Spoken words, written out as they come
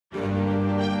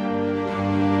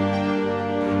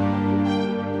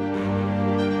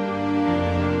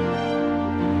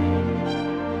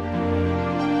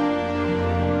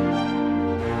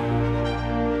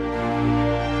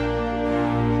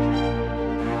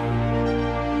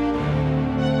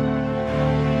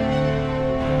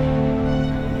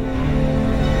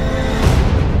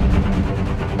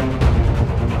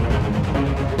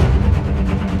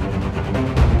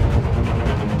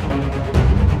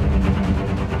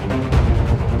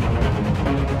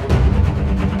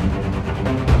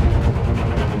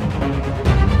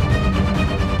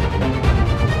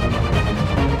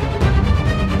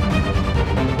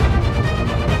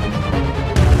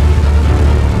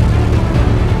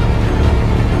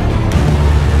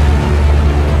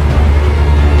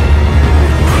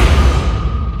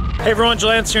Hey everyone,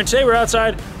 Lance here, and today we're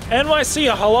outside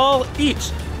NYC Halal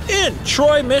Eats in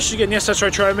Troy, Michigan. Yes, that's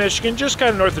right, Troy, Michigan, just kind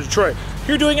of north of Detroit.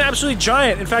 Here doing an absolutely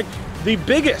giant, in fact, the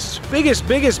biggest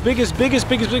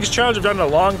challenge I've done in a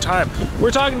long time.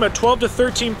 We're talking about 12 to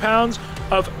 13 pounds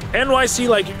of NYC,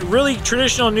 like really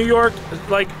traditional New York,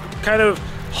 like kind of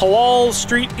halal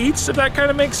street eats, if that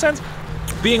kind of makes sense.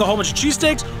 Being a whole bunch of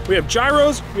cheesesteaks, we have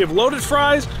gyros, we have loaded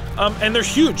fries, and they're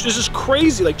huge. This is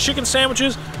crazy, like chicken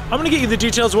sandwiches. I'm gonna get you the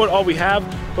details of what all we have,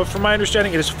 but from my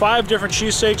understanding, it is 5 different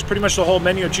cheesesteaks, pretty much the whole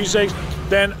menu of cheesesteaks.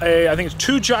 Then I think it's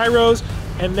 2 gyros,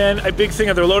 and then a big thing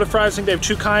of their loaded fries. I think they have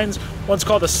 2 kinds. One's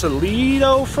called a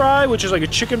Solido fry, which is like a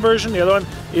chicken version. The other one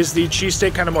is the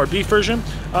cheesesteak, kind of more beef version.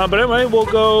 But anyway, we'll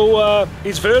go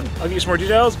eat some food. I'll give you some more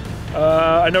details.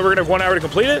 I know we're gonna have 1 hour to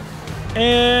complete it,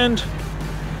 and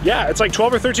yeah, it's like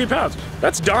 12 or 13 pounds.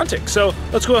 That's daunting. So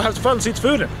let's go have some fun, see some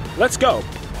food, and let's go.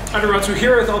 Alright everyone, so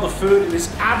here with all the food, it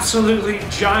is absolutely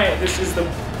giant. This is the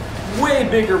way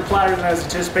bigger platter than I was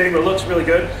anticipating, but it looks really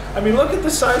good. I mean, look at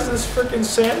the size of this freaking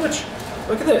sandwich.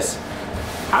 Look at this.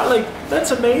 How, like,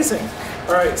 that's amazing.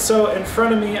 Alright, so in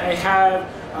front of me I have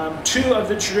 2 of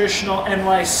the traditional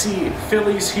NYC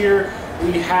Phillies here.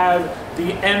 We have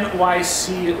the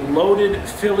NYC Loaded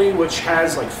Philly, which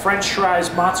has like French fries,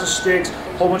 matzo sticks, a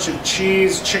whole bunch of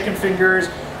cheese, chicken fingers.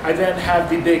 I then have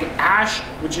the Big Ash,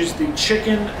 which is the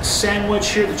chicken sandwich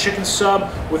here, the chicken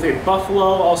sub with a buffalo,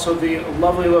 also the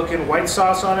lovely looking white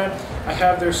sauce on it. I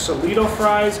have their Solido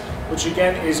fries, which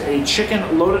again is a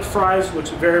chicken loaded fries,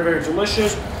 which is very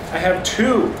delicious. I have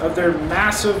 2 of their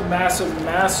massive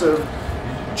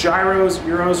gyros,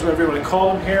 euros, whatever you want to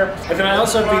call them here. And then I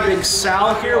also have the Big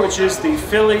Sal here, which is the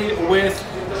Philly with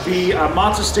the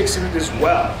matzo sticks in it as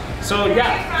well. So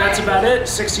yeah, that's about it.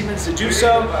 60 minutes to do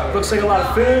so. Looks like a lot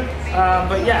of food,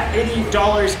 but yeah,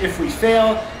 $80 if we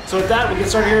fail. So with that, we'll get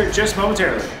started here just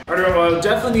momentarily. All right, well, I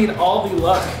definitely need all the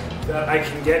luck that I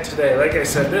can get today. Like I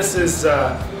said, this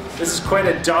is quite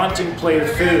a daunting plate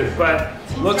of food, but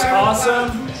looks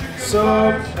awesome.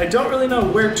 So I don't really know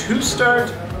where to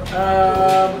start.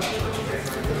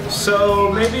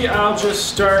 So maybe I'll just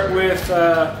start with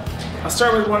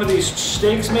one of these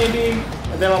steaks maybe,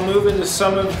 and then I'll move into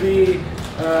some of the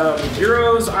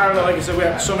gyros. I don't know, like I said, we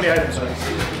have so many items.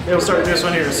 Maybe we'll start with this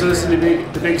one here. So this is the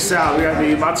big sal. We got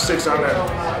the matzo sticks on there.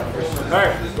 All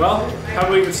right, well, how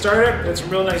about we get started? Got some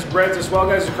real nice breads as well,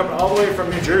 guys. They're coming all the way from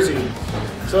New Jersey.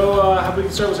 So how about we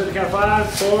can start with the count of 5,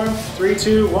 4, 3,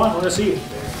 2, 1. Let's eat.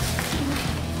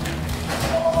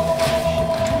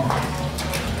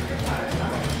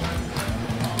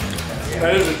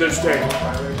 That is a good steak.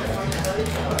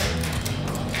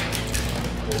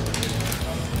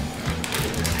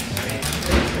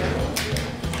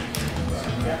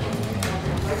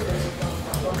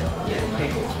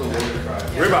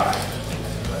 Ribeye.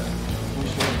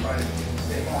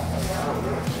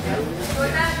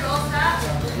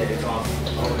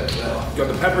 Got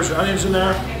the peppers and onions in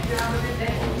there.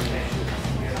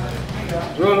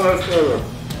 Really nice flavor.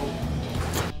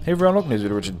 Hey everyone, welcome to this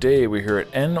video where today we're here at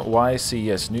NYC,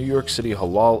 yes, New York City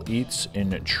Halal Eats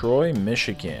in Troy,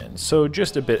 Michigan. So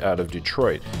just a bit out of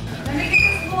Detroit. Let me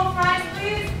get some more fries,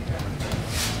 please.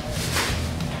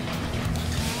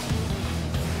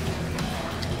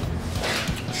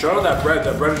 Shout out that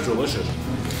bread is delicious.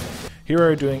 Here we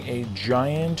are doing a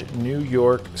giant New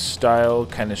York style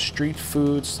kind of street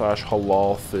food /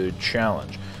 halal food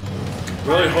challenge.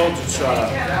 Really holds its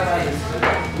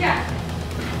Yeah.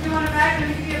 You want a bag? Let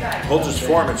me give you a bag. holds its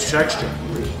form, its texture.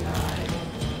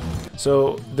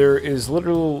 So there is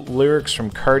literal lyrics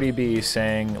from Cardi B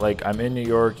saying like, I'm in New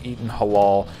York eating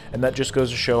halal, and that just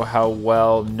goes to show how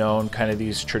well known kind of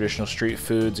these traditional street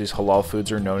foods, these halal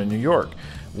foods are known in New York.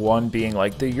 One being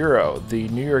like the Gyro, the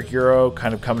New York Gyro,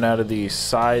 kind of coming out of the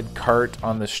side cart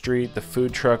on the street, the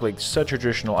food truck, like such a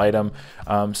traditional item.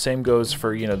 Same goes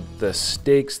for, you know, the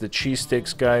steaks, the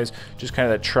cheesesteaks, guys, just kind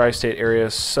of that tri-state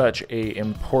area, such a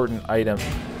important item.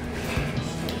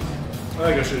 I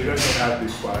think I should. You guys don't have to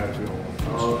be quiet if you don't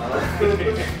want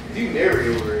to. You narrate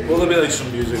over it. Well, there'll be like some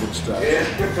music and stuff. Yeah.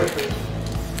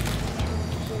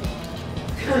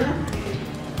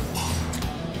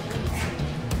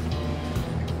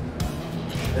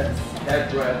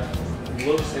 That bread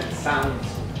looks and sounds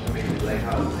amazing. Like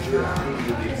how good. I'm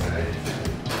really excited.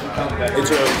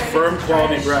 It's a firm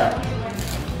quality bread.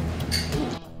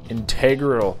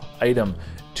 Integral item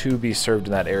to be served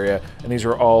in that area, and these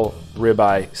are all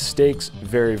ribeye steaks,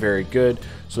 very good.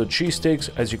 So the cheesesteaks,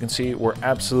 as you can see, were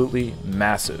absolutely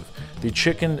massive. The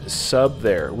chicken sub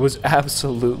there was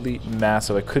absolutely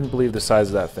massive. I couldn't believe the size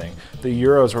of that thing. The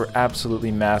gyros were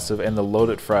absolutely massive, and the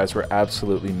loaded fries were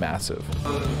absolutely massive.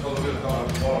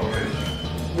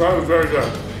 That was very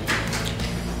good.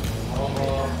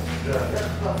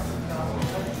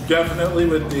 Definitely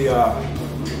with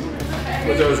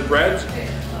those breads,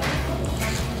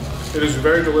 it is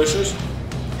very delicious.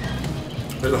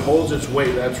 It holds its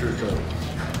weight, that's for sure.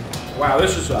 Wow,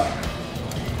 this is a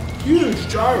huge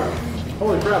gyro.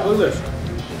 Holy crap, look at this.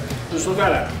 Just look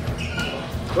at it.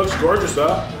 Looks gorgeous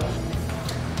though.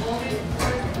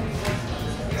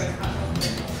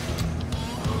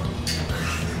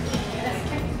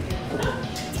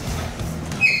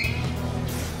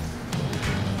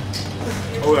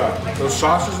 Oh yeah, those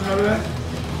sauces and everything.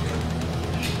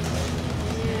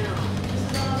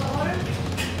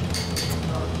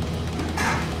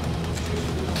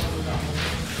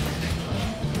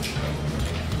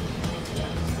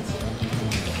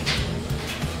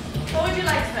 What would you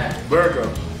like, sir? Very good.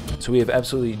 So we have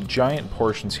absolutely giant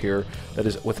portions here, that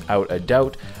is without a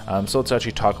doubt. So let's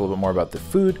actually talk a little bit more about the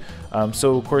food.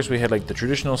 So of course we had like the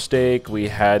traditional steak, we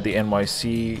had the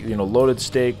NYC, loaded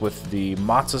steak with the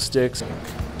matzo sticks.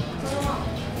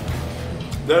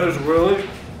 That is really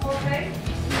Okay.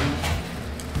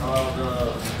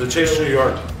 the taste of New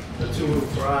York. The two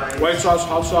fries. White sauce,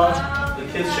 hot sauce. The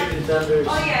kids' chicken tenders.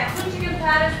 Oh yeah, 2 chicken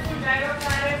platters, 2 gyro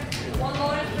platters, 1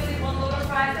 loaded Philly, 1 loaded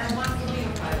fries, and 1 tomato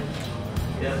fries.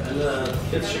 Yeah, and the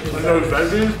kids' chicken And those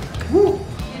tenders. veggies. Woo! You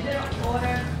didn't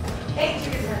order 8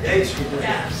 chicken tenders. 8 chicken tenders.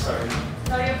 Yeah. Sorry.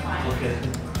 So you're fine. Okay.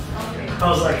 Okay. I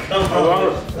was like, come I love on.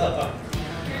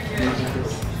 You're good.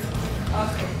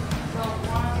 Okay. So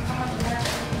how much is that?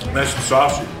 Nice and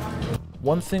saucy.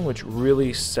 One thing which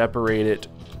really separated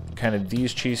kind of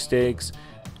these cheesesteaks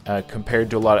compared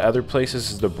to a lot of other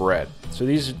places is the bread. So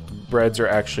these breads are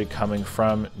actually coming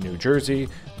from New Jersey.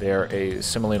 They are a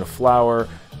semolina flour.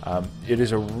 It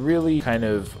is a really kind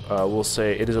of, we'll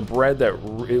say, it is a bread that,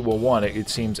 it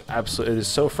seems absolutely, it is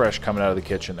so fresh coming out of the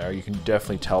kitchen there. You can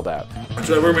definitely tell that.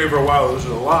 So we're for a while. This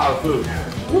is a lot of food.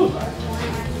 Woo.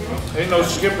 Ain't no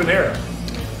skipping here.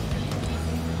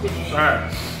 All right.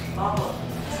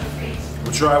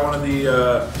 We'll try one of the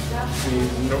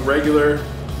regular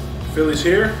Phillies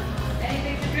here.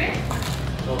 Anything to drink?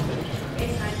 Okay.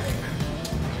 800.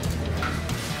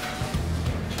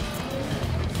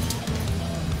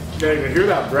 Yeah, you can hear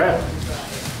that bread.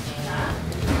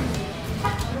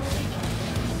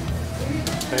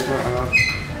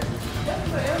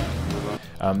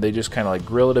 They just kind of like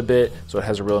grill it a bit, so it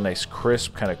has a real nice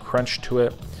crisp kind of crunch to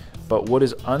it. But what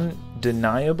is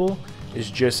undeniable is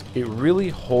just it really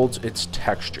holds its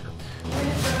texture.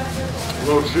 A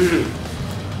little cheesy.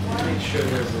 Make sure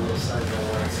there's a little side of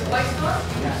white sauce. White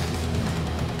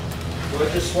sauce? Or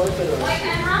just swipe it or White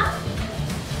and hot?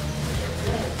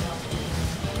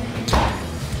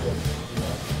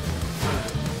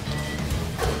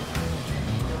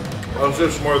 I'll do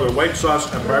some more of the white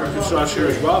sauce and barbecue sauce here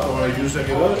as well if I want to use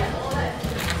any of those.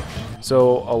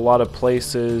 So a lot of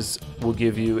places will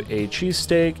give you a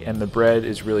cheesesteak and the bread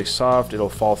is really soft. It'll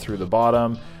fall through the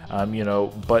bottom,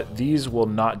 but these will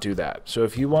not do that. So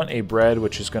if you want a bread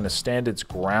which is going to stand its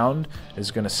ground, is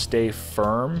going to stay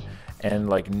firm and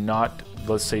like not,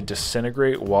 let's say,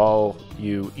 disintegrate while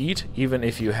you eat, even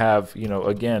if you have,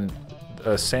 again,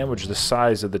 a sandwich the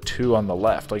size of the two on the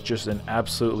left, like just an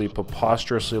absolutely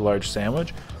preposterously large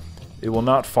sandwich, it will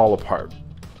not fall apart.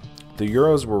 The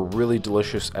gyros were really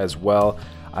delicious as well.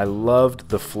 I loved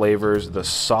the flavors, the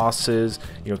sauces,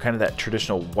 kind of that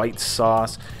traditional white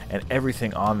sauce, and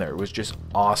everything on there was just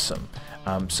awesome.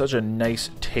 Such a nice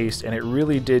taste, and it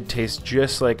really did taste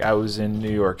just like I was in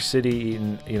New York City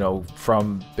eating,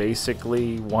 from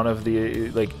basically one of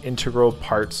the integral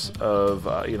parts of,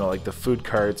 like the food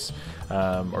carts,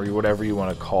 or whatever you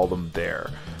want to call them there.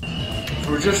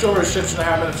 So we're just over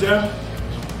 6.5 minutes in.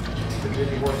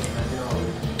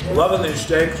 Loving these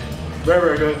steaks. Very,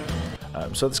 very good.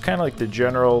 So it's kind of like the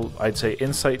general, I'd say,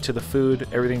 insight to the food.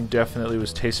 Everything definitely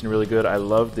was tasting really good. I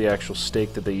loved the actual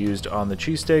steak that they used on the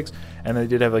cheesesteaks, and they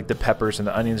did have like the peppers and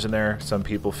the onions in there. Some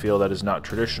people feel that is not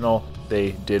traditional.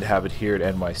 They did have it here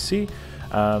at NYC.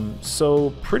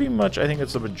 So pretty much I think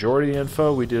that's the majority of the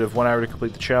info. We did have 1 hour to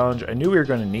complete the challenge. I knew we were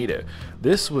going to need it.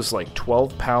 This was like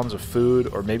 12 pounds of food,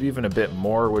 or maybe even a bit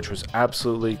more, which was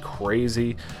absolutely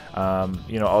crazy.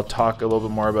 I'll talk a little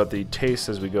bit more about the taste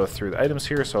as we go through the items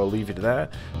here, so I'll leave you to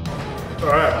that. All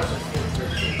right.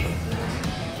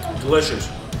 Delicious.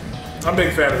 I'm a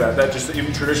big fan of that. That just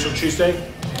even traditional cheesesteak.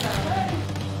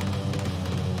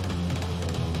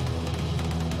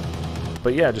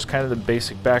 But yeah, just kind of the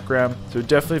basic background. So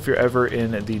definitely if you're ever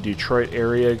in the Detroit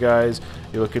area, guys,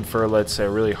 you're looking for, let's say, a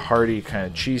really hearty kind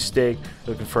of cheesesteak,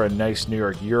 looking for a nice New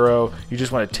York gyro, you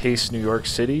just want to taste New York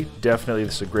City, definitely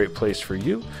this is a great place for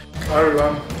you. All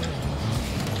right,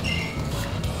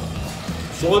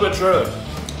 Slowly but surely.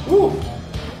 Woo!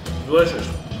 Delicious.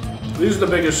 These are the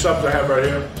biggest subs I have right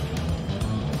here.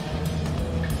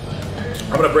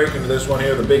 I'm gonna break into this one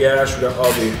here, the big ash. We got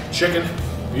all the chicken.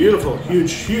 Beautiful,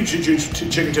 huge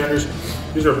chicken tenders.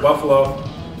 These are buffalo.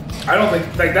 I don't think,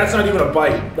 like, that's not even a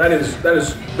bite. That is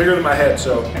bigger than my head,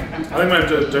 so I think I'm gonna have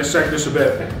to dissect this a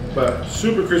bit. But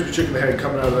super crispy chicken head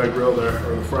coming out of that grill there,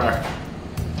 or the frack.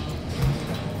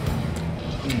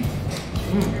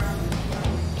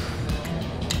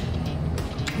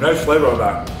 Nice flavor on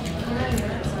that.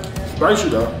 Spicy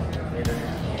though.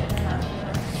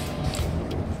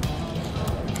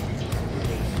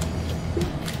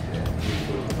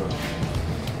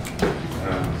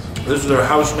 This is their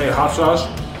house-made hot sauce.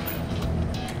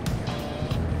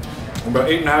 About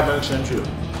 8.5 minutes into.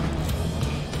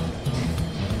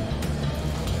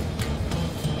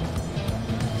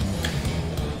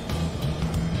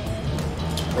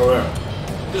 Oh yeah.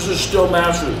 This is still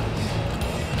massive.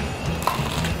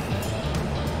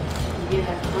 You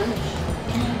have punch.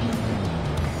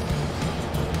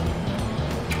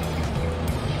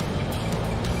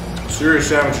 Serious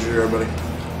sandwiches here, everybody.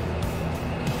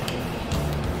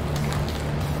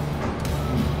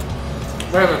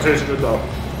 Man, that tastes good though.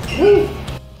 Woo!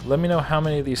 Let me know how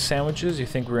many of these sandwiches you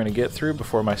think we're gonna get through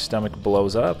before my stomach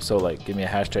blows up. So like, give me a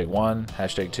 #1,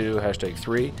 #2,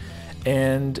 #3.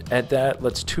 And at that,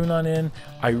 let's tune on in.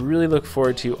 I really look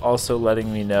forward to you also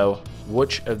letting me know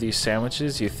which of these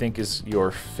sandwiches you think is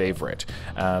your favorite.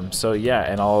 So yeah,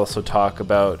 and I'll also talk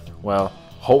about, well,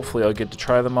 hopefully I'll get to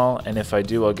try them all, and if I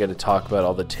do, I'll get to talk about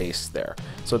all the tastes there.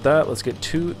 So with that, let's get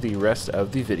to the rest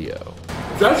of the video.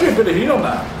 There's actually a bit of heat on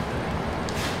that.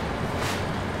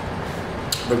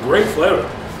 But great flavor.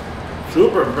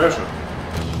 Super impressive.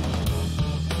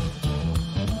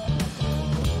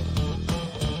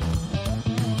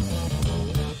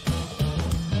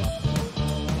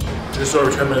 Just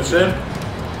over 10 minutes in,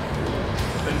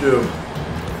 into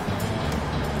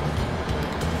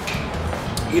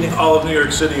eating all of New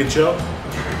York City and chill.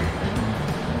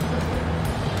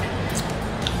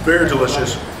 Very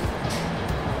delicious.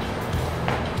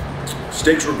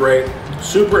 Steaks were great.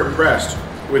 Super impressed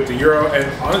with the gyro, and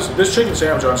honestly, this chicken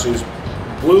sandwich honestly has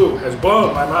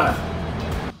blown my mind.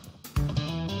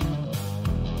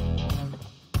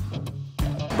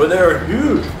 But they're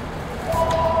huge.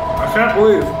 I can't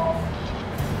believe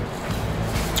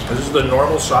this is the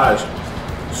normal size.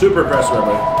 Super impressive,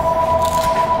 everybody.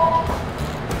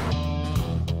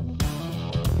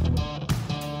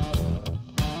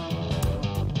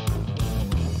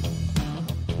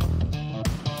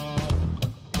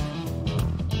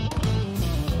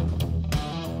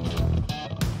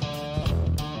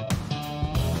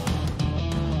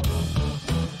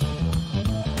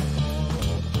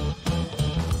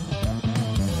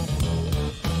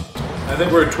 I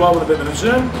think we're 12 and a bit minutes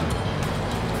in.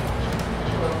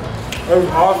 That was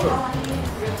awesome.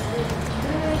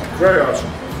 Very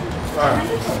awesome. All right.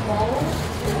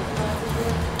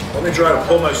 Let me try to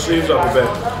pull my sleeves up a bit.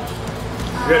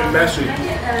 Getting messy.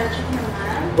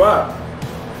 But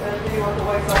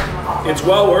it's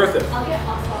well worth it.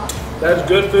 That's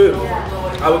good food.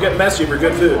 I will get messy for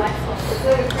good food.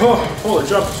 Oh, holy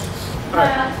jumpers. All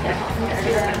right.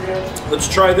 Let's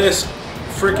try this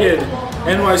freaking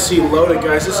NYC loaded,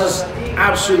 guys. This is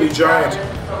absolutely giant.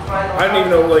 I didn't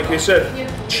even know, like I said,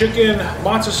 chicken,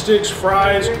 matzo sticks,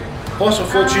 fries, plus a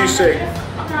full cheesesteak.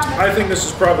 I think this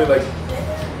is probably like,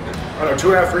 I don't know,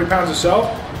 2.5, 3 pounds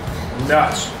itself.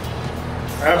 Nuts.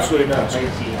 Absolutely nuts.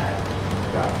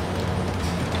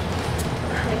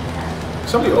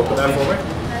 Somebody open that for me.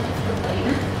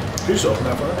 Please open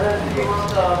that for me.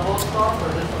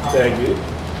 Thank you.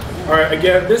 All right,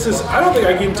 again, this is, I don't think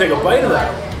I can even take a bite of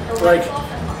that. Like,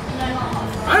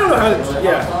 I don't know how to,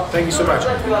 yeah, thank you so much.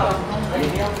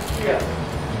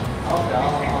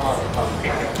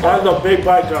 That's a big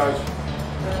bite, guys.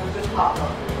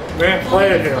 Man, play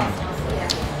it here.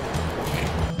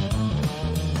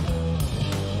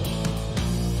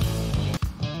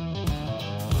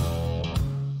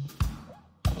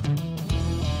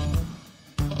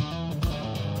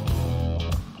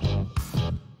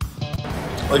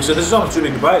 Like I said, this is almost too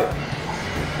big to bite.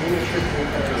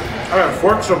 I gotta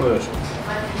fork some of this.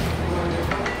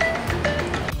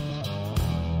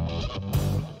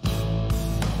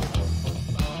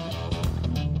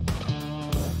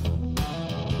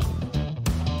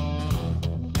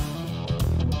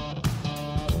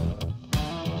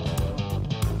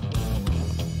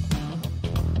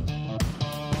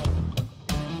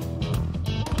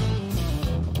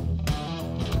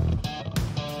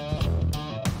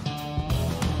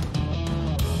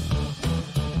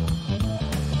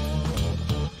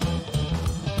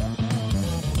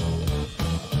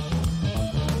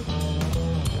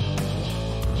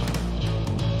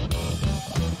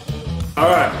 All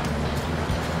right.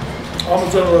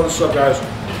 Almost done with all this stuff, guys.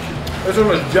 This one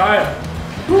was giant.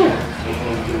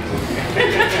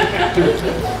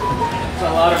 It's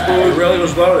a lot of food. It really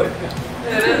was loaded.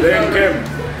 It is They loaded.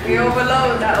 came. We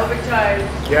overload that overcharge.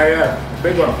 Yeah, yeah.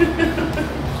 Big one.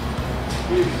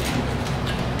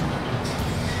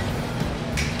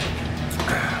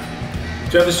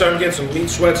 Definitely starting to get some meat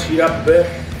sweats heat up a bit.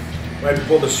 Might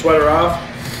pull the sweater off.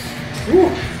 Woo.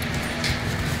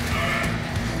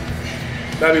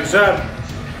 That being said,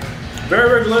 very,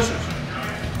 very delicious.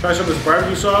 Try some of this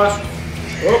barbecue sauce.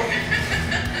 Oh.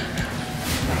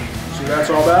 See what that's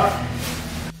all about?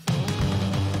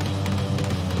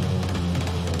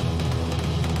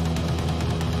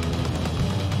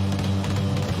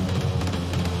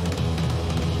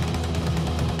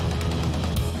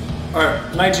 All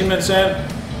right, 19 minutes in.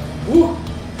 Woo.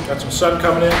 Got some sun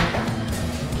coming in.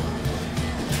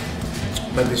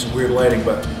 Might be some weird lighting,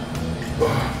 but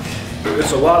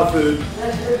it's a lot of food.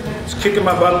 It's kicking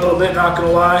my butt a little bit, not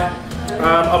gonna lie.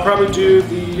 I'll probably do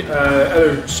the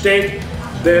other steak,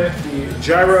 then the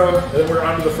gyro, and then we're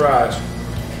on to the fries.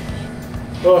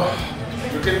 Oh,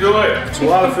 You can do it. it's a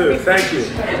lot of food, thank you.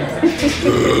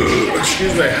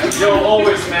 Excuse me. You'll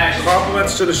always smash it.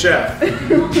 Compliments to the chef.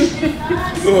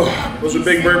 Oh, those are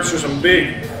big burps for some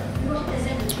big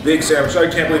sandwiches. I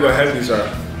can't believe how heavy these are.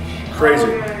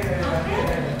 Crazy.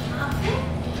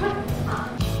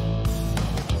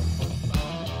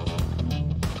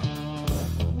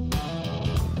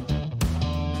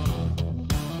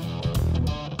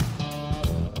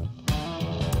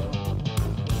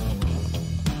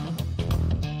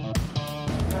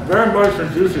 Very moist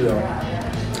and juicy though.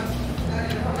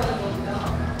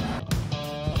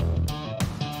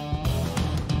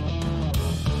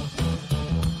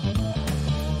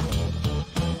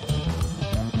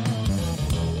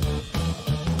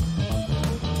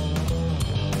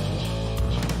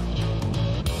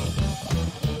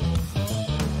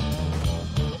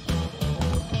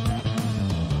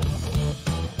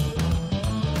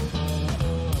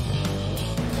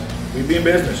 We be in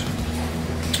business.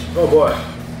 Oh boy.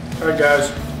 All right, guys.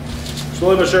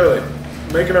 Slowly but surely,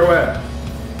 making our way.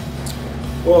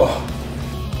 Whoa.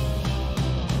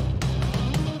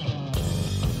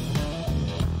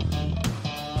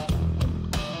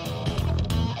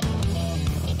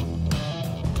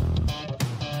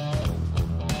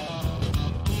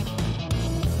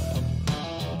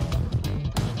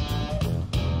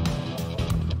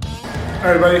 All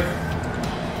right, everybody.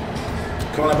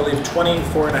 Going, I believe,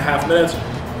 24.5 minutes.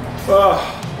 Oh,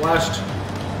 last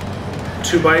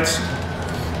 2 bites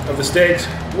of the steaks.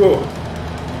 Whoa,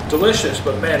 delicious,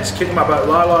 but man, it's kicking my butt.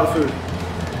 A lot of food.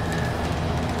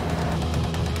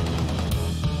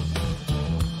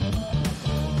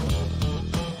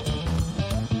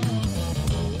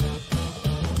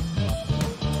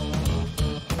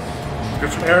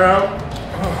 Get some air out.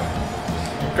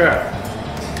 Oh, okay.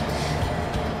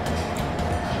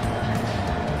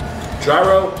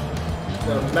 Gyro,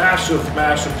 and a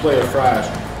massive plate of fries.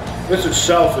 This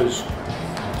itself is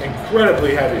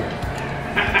incredibly heavy.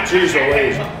 Jeez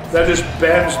Louise. That just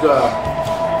bends the,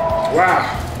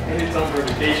 wow. And it's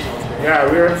unpredictable. Yeah,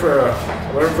 we're in for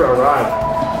a ride.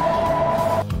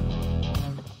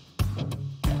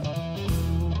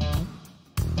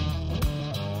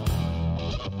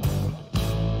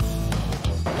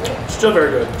 Still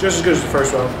very good, just as good as the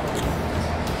first one.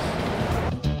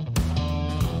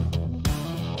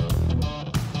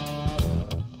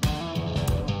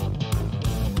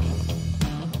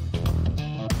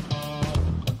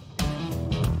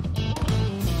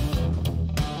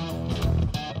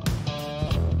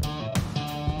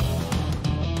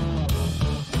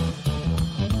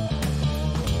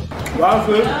 A lot of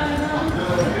food,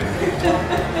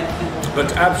 but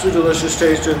it's absolutely delicious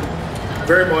tasting,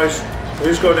 very moist. We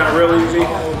just go down real easy.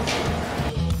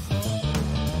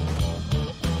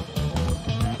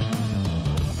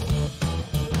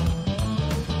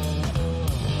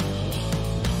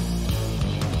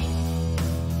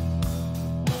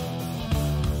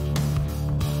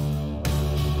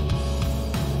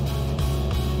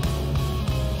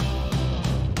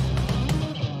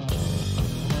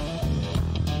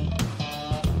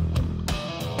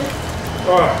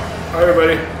 Oh, hi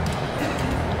everybody.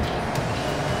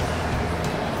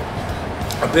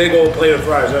 A big old plate of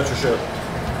fries, that's for sure.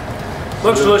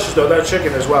 Looks delicious though, that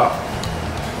chicken as well.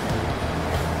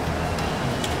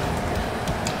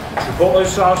 Chipotle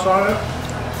sauce on it.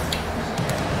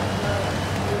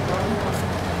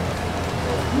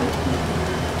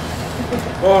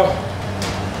 Oh,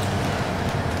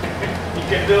 You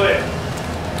can do it.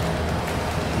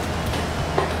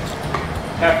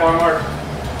 Half hour mark.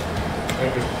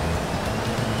 thank you.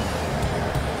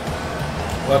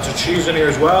 Lots of cheese in here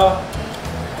as well.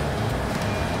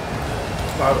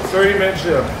 About 30 minutes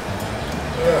in.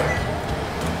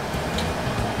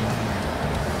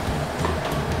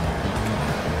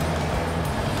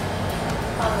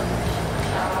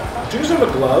 Do you just have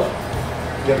a glove?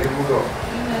 Yeah, here we go.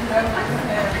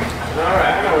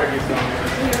 Alright, I know where he's going.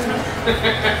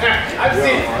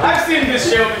 I've seen this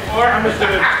show before. I'm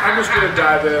just gonna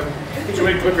dive in. It's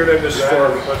way quicker than this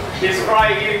storm. His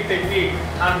fry eating technique,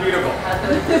 unbeatable.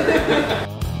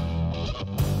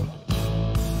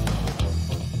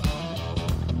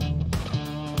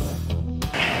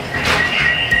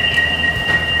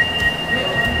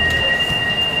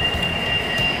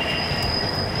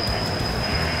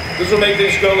 This will make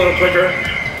things go a little quicker.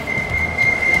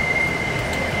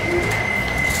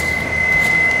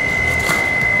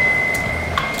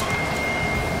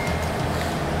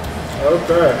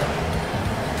 Okay.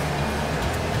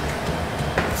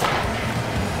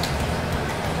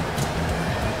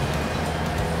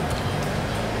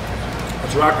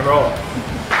 Let's rock and roll.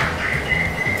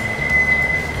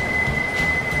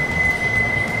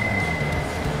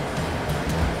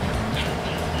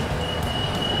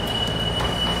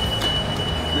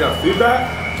 You got feedback?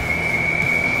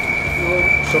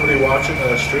 Somebody watching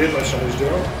the stream like somebody's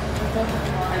doing?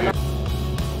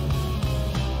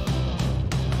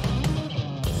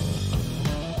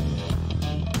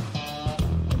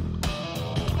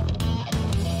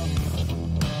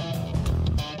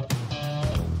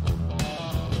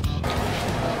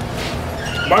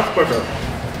 Much quicker.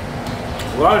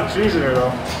 A lot of cheese in here though.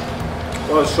 A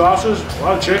lot of sauces, a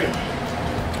lot of chicken.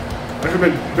 That's a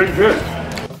big dish.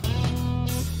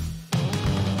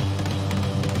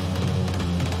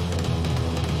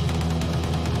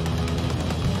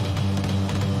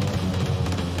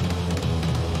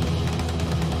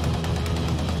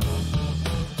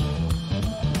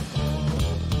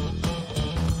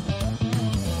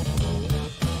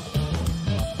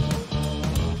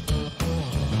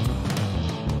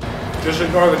 Just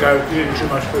ignore the guy eating too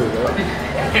much food, right?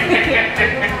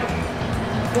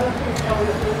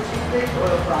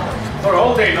 For a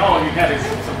whole day long, you had a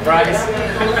surprise.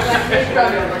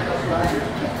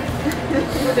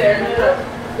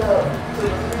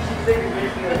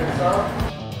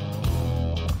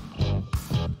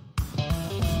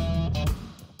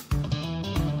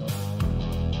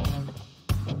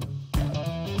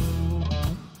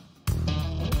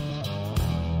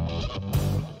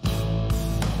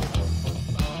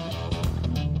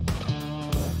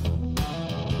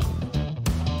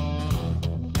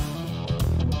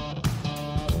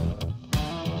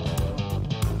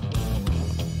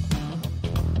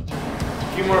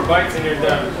 A few more bites and you're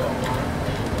done.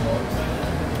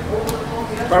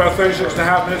 About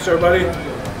 36.5 minutes, everybody.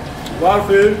 A lot of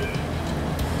food,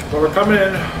 but we're coming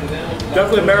in.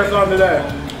 Definitely a marathon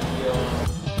today.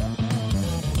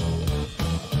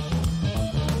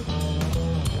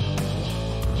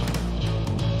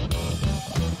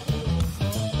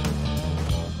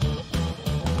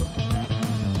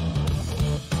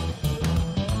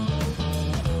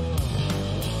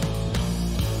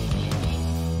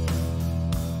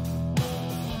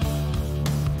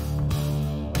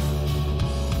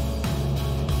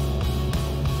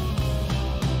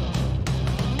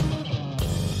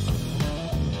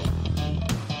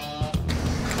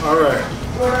 All right.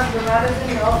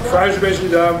 Fries are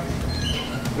basically done.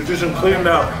 We're just some cleaning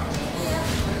up.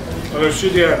 I'm gonna see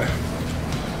the end.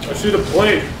 I see the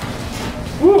plate.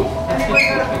 Woo!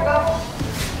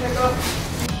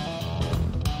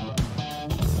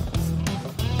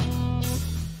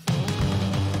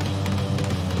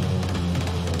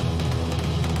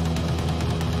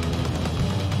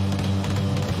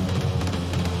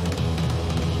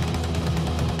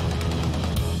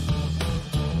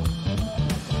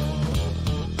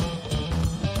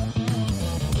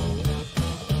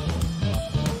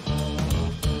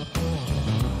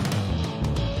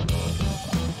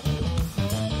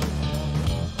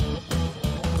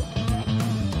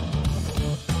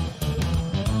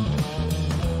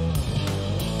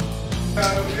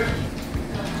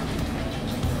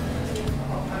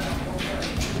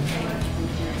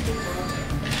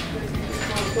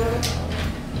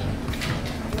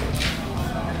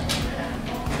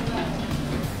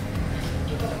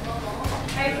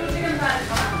 Hey, two chicken patties,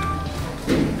 huh?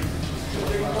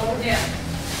 Yeah.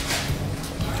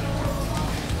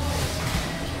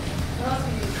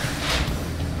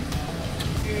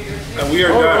 And we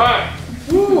are All done. right.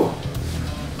 Woo!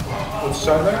 What's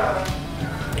Sunday?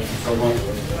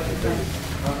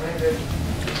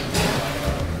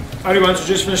 Anyways, so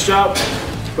just finished up.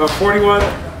 About 41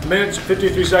 minutes and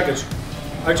 53 seconds.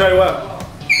 I tell you what,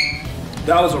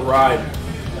 that was a ride.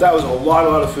 That was a lot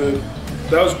of food.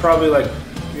 That was probably like,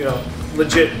 you know,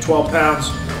 legit 12 pounds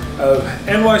of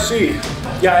NYC.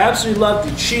 Yeah, I absolutely loved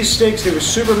the cheesesteaks. They were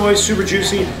super moist, super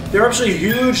juicy. They were absolutely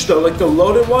huge though. Like the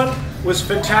loaded one was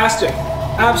fantastic.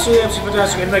 Absolutely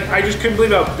fantastic. And like, I just couldn't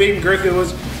believe how big and girthy it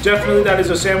was. Definitely that is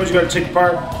a sandwich you gotta take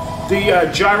apart. The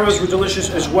gyros were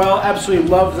delicious as well. Absolutely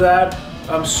loved that.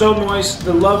 So moist.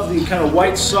 I love the kind of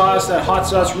white sauce, that hot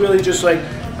sauce, really just like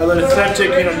an authentic,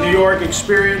 you know, New York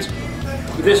experience.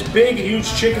 This big,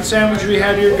 huge chicken sandwich we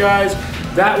had here, guys,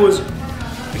 that was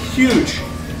huge,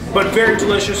 but very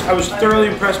delicious. I was thoroughly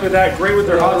impressed with that. Great with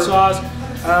their hot sauce.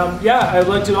 Yeah, I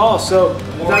liked it all. So,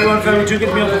 without anyone family, we do get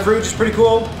the meal for free, which is pretty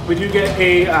cool. We do get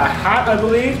a hat, I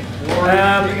believe,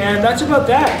 and that's about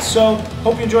that. So,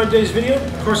 hope you enjoyed today's video.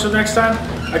 Of course, until next time,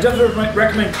 I definitely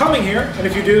recommend coming here, and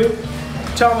if you do,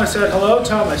 tell them I said hello,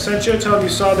 tell them I sent you, tell them you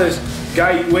saw this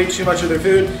guy eat way too much of their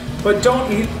food, but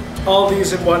don't eat all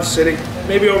these in one sitting.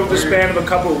 Maybe over the span of a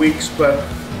couple of weeks, but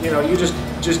you know, you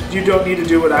you don't need to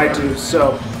do what I do.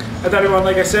 So, I thought everyone,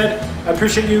 like I said, I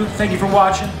appreciate you. Thank you for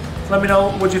watching. Let me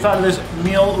know what you thought of this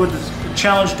meal with this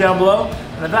challenge down below.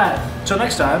 And at that, till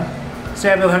next time, stay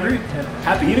happy, hungry, and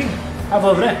happy eating. Have a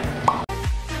lovely day.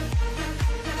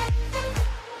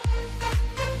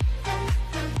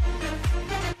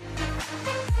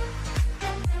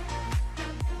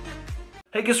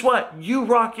 Hey, guess what? You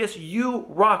rock. Yes, you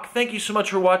rock. Thank you so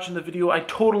much for watching the video. I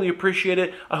totally appreciate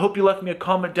it. I hope you left me a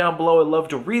comment down below. I'd love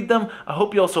to read them. I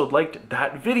hope you also liked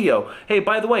that video. Hey,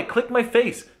 by the way, click my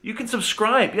face. You can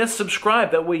subscribe. Yes,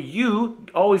 subscribe. That way you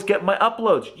always get my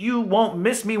uploads. You won't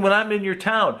miss me when I'm in your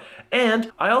town.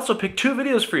 And I also picked 2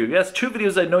 videos for you. Yes, 2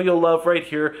 videos I know you'll love right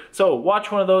here. So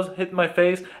watch one of those, hit my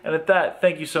face. And at that,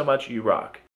 thank you so much. You rock.